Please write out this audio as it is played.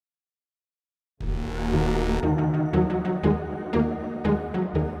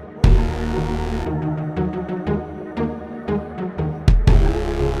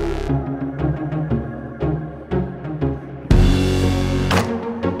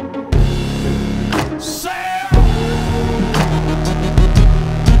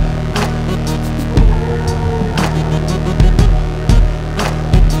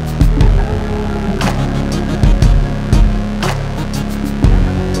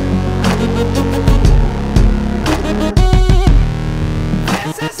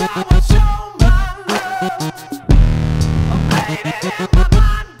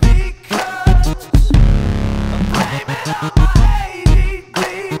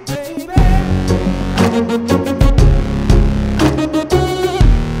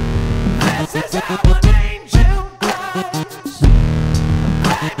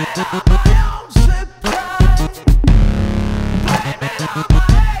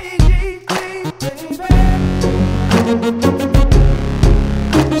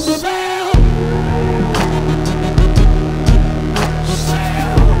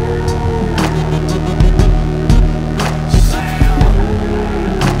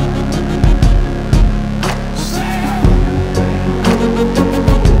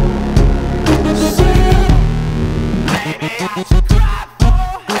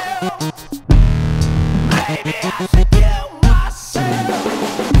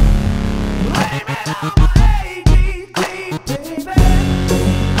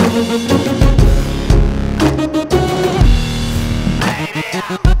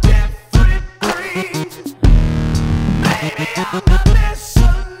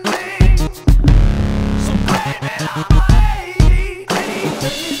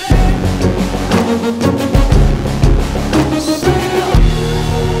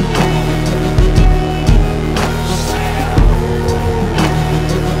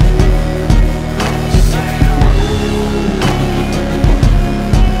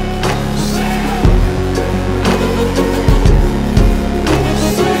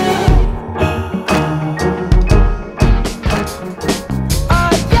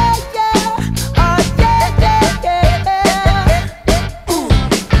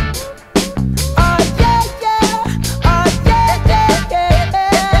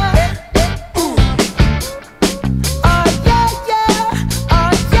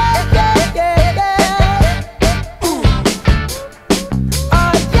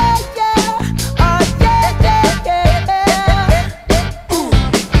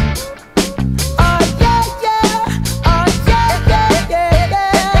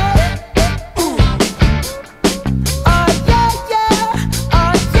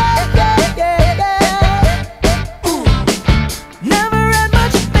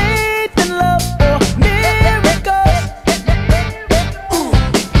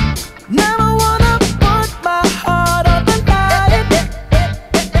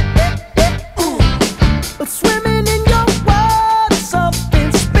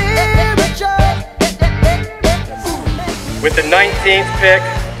18th pick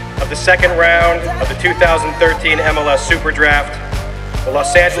of the second round of the 2013 MLS Super Draft, the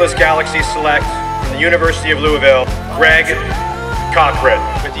Los Angeles Galaxy select from the University of Louisville, Greg Cochran.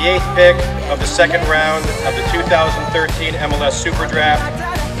 With the 8th pick of the second round of the 2013 MLS Super Draft,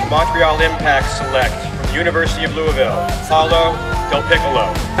 the Montreal Impact select from the University of Louisville, Paulo Del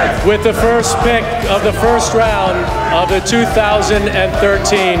Piccolo. With the first pick of the first round of the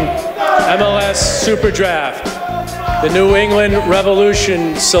 2013 MLS Super Draft, the New England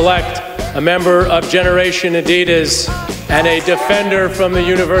Revolution select a member of Generation Adidas and a defender from the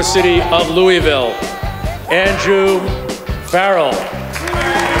University of Louisville, Andrew Farrell.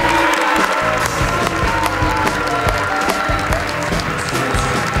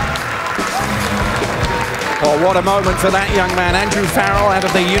 Oh, what a moment for that young man, Andrew Farrell, out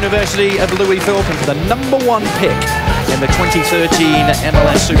of the University of Louisville, the #1 pick in the 2013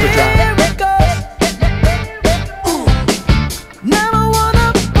 MLS Super Draft.